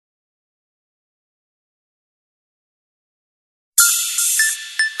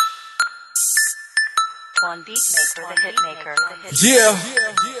One beat maker, the hit maker. Yeah,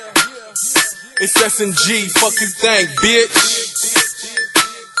 it's S&G, fuck you think, bitch.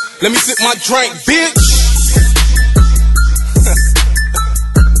 Let me sip my drink, bitch.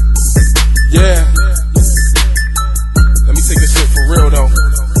 Yeah. Let me take this shit for real though.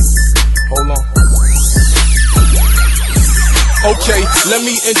 Hold on. Okay, let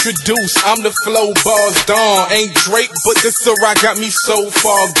me introduce, I'm the flow bars Don. Ain't Drake, but this Ciroc got me so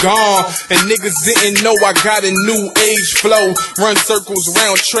far gone. And niggas didn't know I got a new age flow. Run circles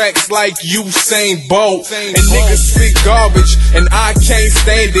round tracks like Usain Bolt. And niggas spit garbage, and I can't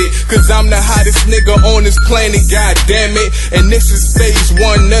stand it, cause I'm the hottest nigga on this planet, god damn it. And this is phase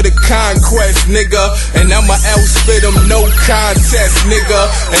 1 of the conquest, nigga. And I'ma outspit them, no contest, nigga.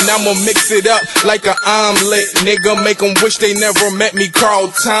 And I'ma mix it up like an omelet, nigga. Make them wish they never met me, Carl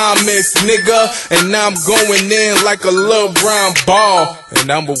Thomas, nigga. And I'm going in like a little brown ball.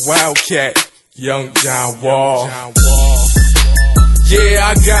 And I'm a wildcat, young John Wall. Yeah,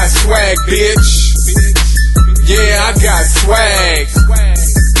 I got swag, bitch. Yeah, I got swag.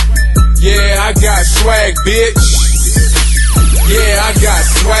 Yeah, I got swag, bitch. Yeah, I got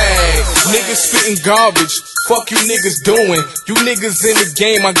swag. Niggas spitting garbage. Fuck you niggas doing? You niggas in the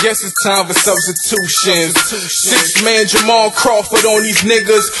game, I guess it's time for substitutions. 6-man Jamal Crawford on these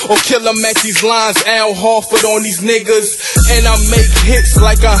niggas, or kill 'em at these lines, Al Horford on these niggas. And I make hits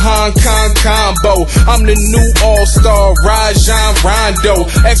like a Hong Kong combo. I'm the new all-star, Rajon Rondo.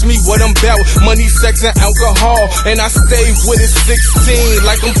 Ask me what I'm about, money, sex, and alcohol. And I stay with a 16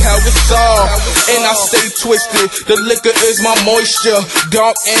 like I'm Pau Gasol. And I stay twisted, the liquor is my moisture.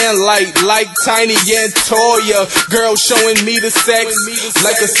 Dark and light, like Tiny and Toya. Girl showing me the sex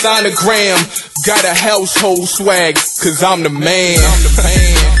like a sonogram. Got a household swag, cause I'm the man.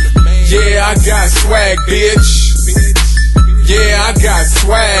 Yeah, I got swag, bitch. Yeah, I got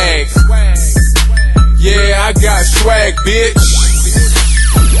swag. Yeah, I got swag, bitch.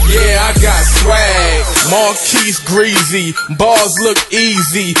 Yeah, I got swag. Marquise greasy, bars look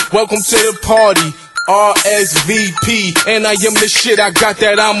easy. Welcome to the party. RSVP, and I am the shit, I got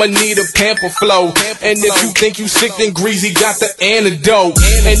that, I'ma need a pamper flow. And if you think you sick, then Greasy got the antidote.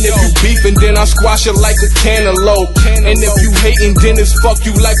 And if you beefing, then I squash it like a cantaloupe. And if you hating, then it's fuck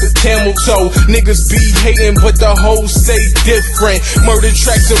you like a camel toe. Niggas be hating, but the hoes say different. Murder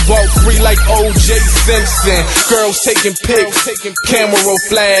tracks and walk free like O.J. Simpson. Girls taking pics, camera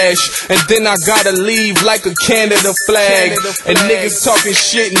flash. And then I gotta leave like a Canada flag. And niggas talking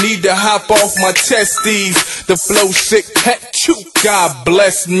shit need to hop off my test. The flow sick, you, God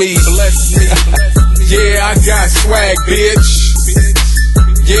bless me. Yeah, I got swag, bitch.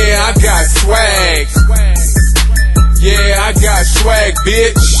 Yeah, I got swag. Yeah, I got swag,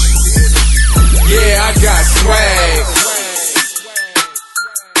 bitch. Yeah, I got swag.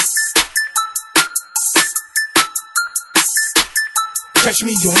 Catch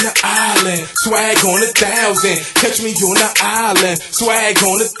me on the island, swag on 1,000. Catch me on the island, swag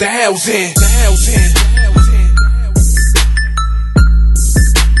on 1,000.